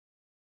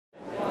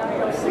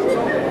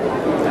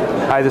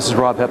Hi, this is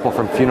Rob Heppel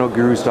from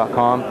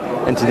FuneralFuturist.com,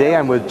 and today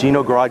I'm with Gene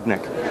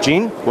Ogrodnik.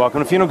 Gene, welcome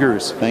to Funeral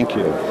Gurus. Thank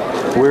you.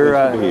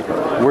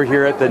 We're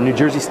here at the New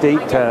Jersey State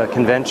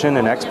Convention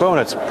and Expo, and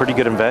it's a pretty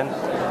good event,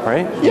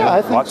 right? Yeah,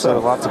 I think so.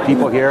 Lots of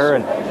people here,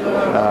 and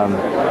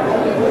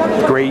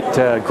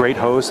great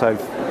hosts.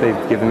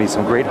 They've given me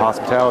some great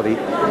hospitality.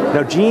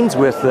 Now, Gene's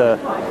with the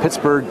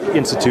Pittsburgh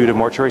Institute of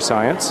Mortuary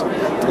Science,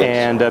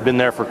 and I've been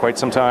there for quite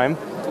some time.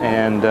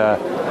 And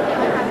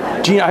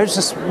Gene, I was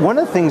just, one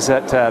of the things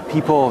that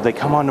people, they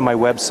come onto my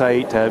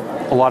website,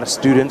 a lot of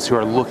students who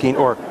are looking,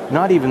 or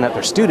not even that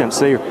they're students,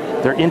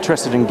 they're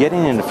interested in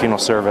getting into funeral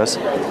service,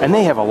 and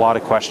they have a lot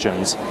of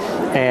questions.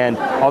 And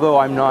although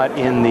I'm not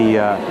in the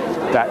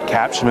that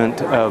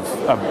catchment of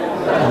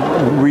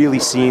really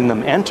seeing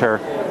them enter,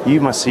 you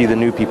must see the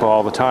new people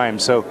all the time.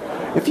 So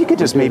if you could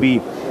just maybe,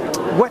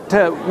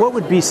 what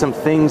would be some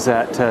things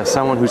that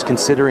someone who's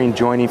considering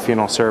joining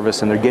funeral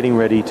service and they're getting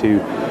ready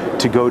to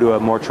go to a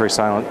mortuary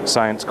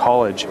science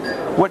college,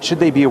 what should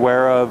they be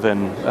aware of,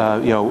 and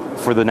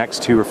for the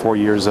next 2 or 4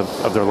 years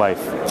of their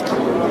life?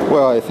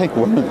 Well, I think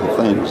one of the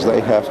things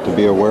they have to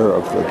be aware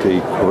of that the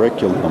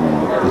curriculum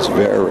is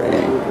very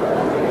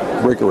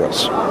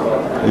rigorous.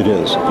 It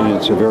is, and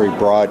it's a very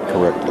broad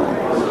curriculum.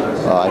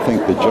 I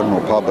think the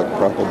general public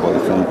probably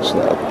thinks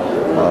that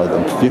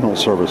the funeral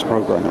service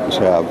programs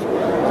have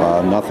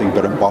nothing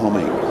but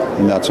embalming,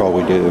 and that's all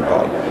we do.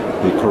 But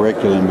the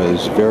curriculum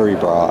is very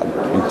broad,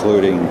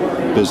 including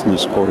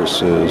business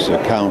courses,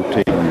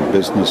 accounting,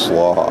 business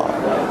law,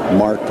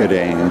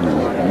 marketing,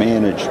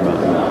 management.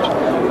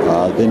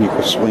 Then you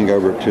can swing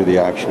over to the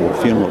actual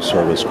funeral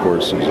service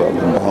courses of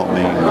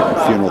embalming,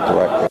 funeral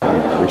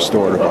directing,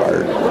 restorative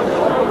art.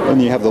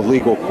 And you have the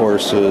legal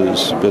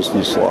courses,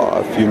 business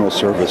law, funeral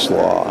service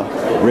law,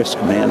 risk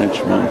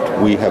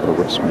management. We have a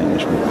risk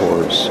management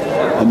course.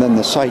 And then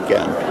the psych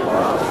end.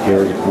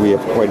 Here we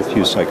have quite a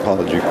few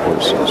psychology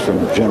courses, from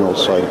general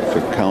psych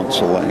to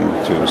counseling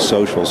to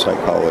social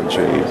psychology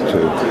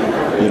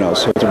to,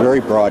 so it's a very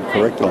broad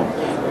curriculum.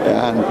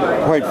 And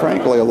quite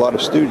frankly, a lot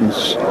of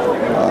students,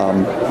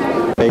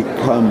 they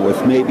come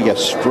with maybe a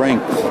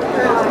strength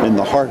in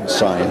the hard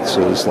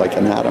sciences like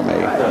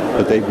anatomy,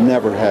 but they've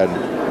never had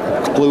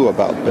a clue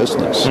about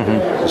business.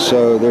 Mm-hmm.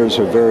 So there's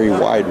a very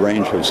wide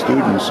range of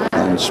students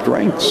and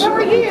strengths that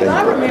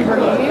they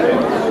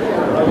bring.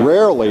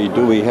 Rarely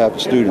do we have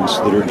students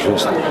that are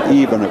just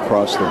even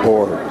across the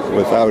board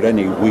without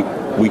any weak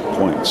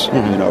points,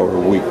 mm-hmm. Or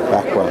weak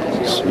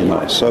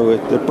backgrounds, So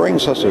it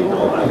brings us a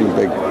pretty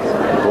big,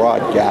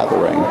 broad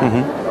gathering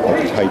mm-hmm.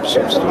 of types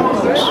of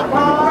students.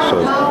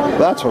 So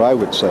that's what I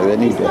would say. They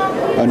need to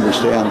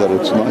understand that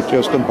it's not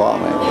just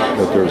embalming,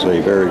 that there's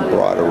a very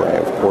broad array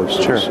of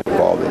courses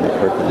involved in the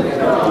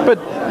curriculum.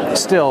 But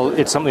still,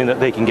 it's something that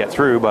they can get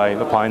through by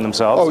applying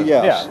themselves. Oh,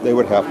 yes. Yeah. They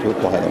would have to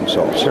apply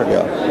themselves. Sure.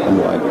 Yeah.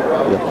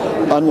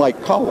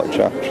 Unlike college,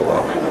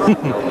 actually.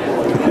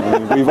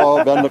 We've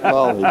all been to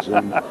college,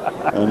 and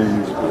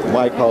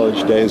my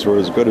college days were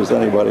as good as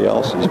anybody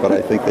else's, but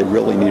I think they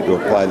really need to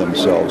apply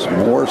themselves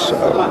more so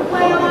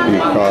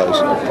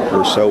because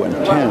they're so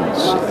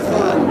intense.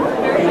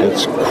 And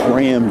it's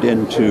crammed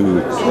into,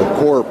 the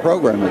core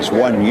program is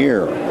 1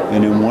 year,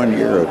 and in 1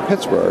 year at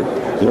Pittsburgh,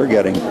 they're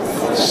getting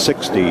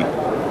 60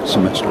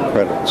 semester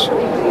credits.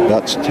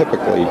 That's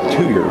typically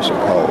 2 years of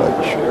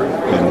college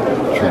in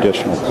a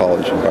traditional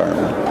college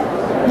environment.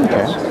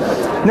 Okay.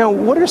 Now,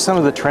 what are some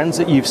of the trends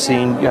that you've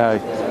seen?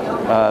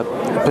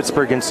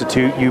 Pittsburgh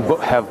Institute, you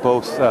have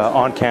both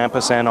on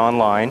campus and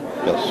online.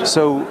 Yes.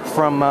 So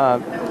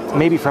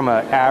maybe from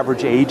an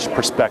average age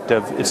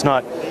perspective, it's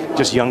not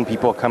just young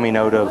people coming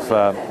out of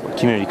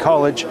community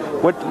college.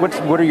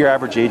 What are your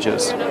average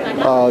ages?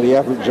 The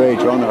average age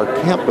on our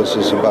campus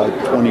is about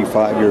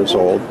 25 years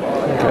old.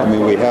 Okay. I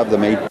mean, we have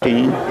them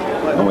 18,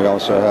 and we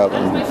also have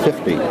them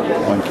 50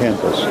 on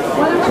campus.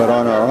 But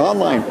on our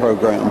online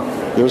program,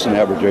 there's an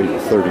average age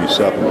of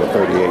 37 to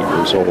 38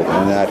 years old,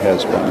 and that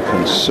has been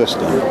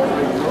consistent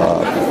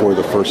for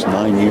the first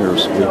 9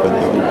 years we've been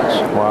doing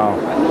this. Wow.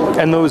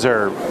 And those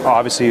are,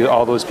 obviously,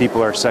 all those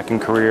people are second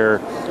career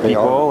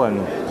people?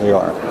 They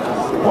are.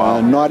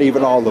 Wow. Not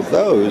even all of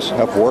those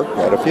have worked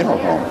at a funeral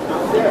home,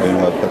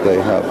 but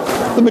they have.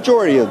 The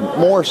majority of them,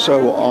 more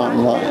so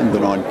online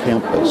than on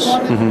campus,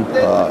 mm-hmm.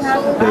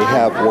 They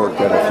have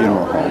worked at a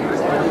funeral home.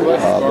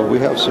 But we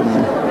have some,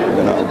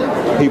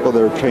 people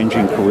that are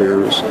changing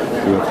careers.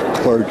 We have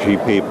clergy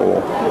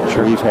people.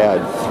 Sure. We've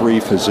had 3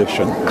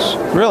 physicians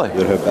really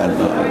that have been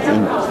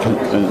and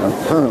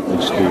are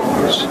currently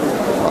students.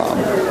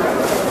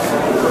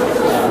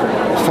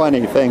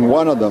 Funny thing,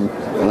 one of them,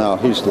 now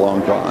he's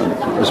long gone,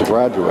 is a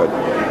graduate.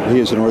 He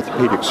is an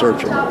orthopedic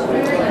surgeon,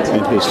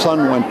 and his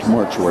son went to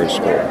mortuary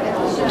school.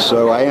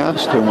 So I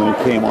asked him when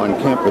he came on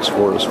campus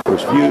for his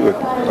first visit,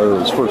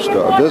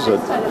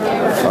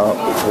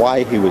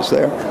 why he was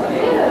there.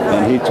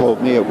 And he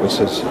told me it was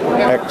his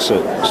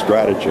exit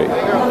strategy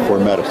for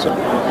medicine.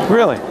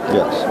 Really?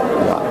 Yes.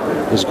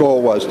 Yeah. His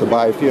goal was to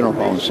buy a funeral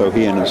home so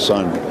he and his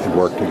son could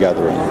work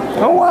together.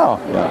 Oh, wow.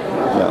 Yeah,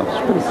 it's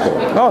pretty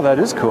cool. Oh, that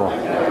is cool.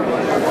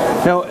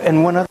 Now,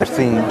 and one other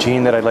thing,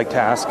 Gene, that I'd like to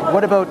ask,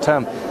 what about,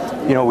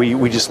 you know,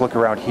 we just look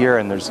around here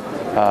and there's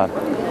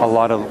a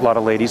lot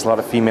of ladies, a lot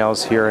of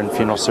females here in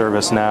funeral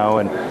service now,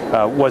 and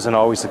wasn't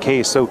always the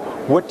case. So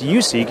what do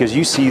you see? Because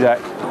you see that,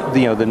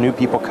 you know, the new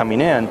people coming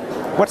in.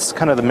 What's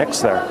kind of the mix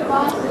there?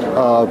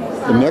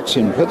 The mix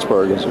in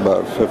Pittsburgh is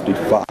about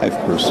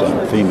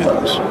 55%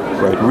 females.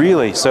 Right.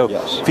 Really? So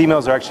yes.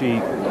 Females are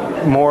actually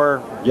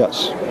more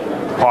yes.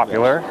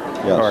 popular?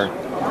 Yes. Or?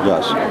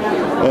 Yes.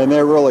 And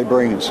they're really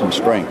bringing some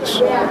strengths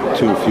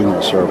to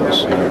funeral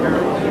service.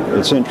 And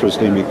it's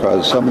interesting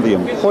because some of the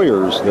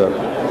employers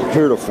that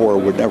heretofore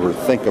would never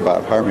think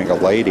about hiring a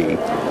lady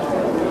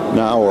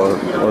now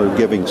are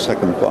giving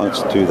second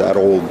thoughts to that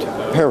old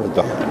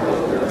paradigm.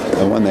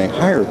 And when they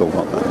hire the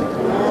woman,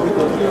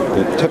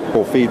 the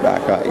typical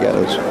feedback I get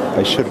is,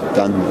 I should have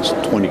done this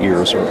 20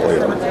 years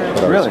earlier.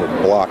 But really? I was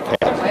a blockhead.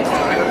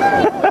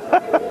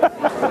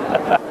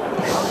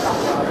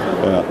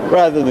 Yeah.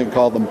 Rather than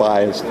call them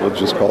biased, we'll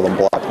just call them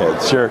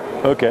blockheads. Sure.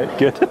 Okay,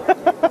 good.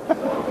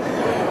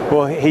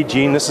 Well, hey,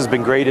 Gene, this has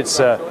been great. It's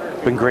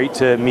been great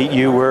to meet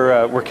you.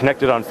 We're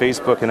connected on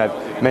Facebook, and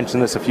I've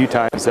mentioned this a few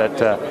times that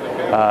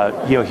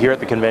you know, here at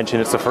the convention,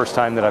 it's the first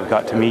time that I've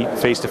got to meet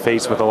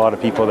face-to-face with a lot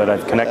of people that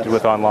I've connected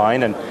with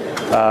online, and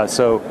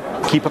so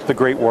keep up the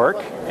great work.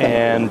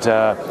 And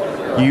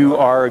you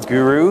are a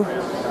guru,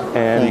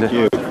 and thank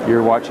you.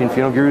 You're watching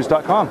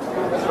FuneralFuturist.com.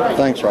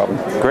 Thanks, Robin.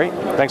 Great.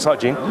 Thanks a lot,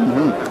 Gene.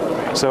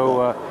 Mm-hmm.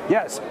 So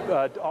yes,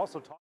 also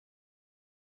talk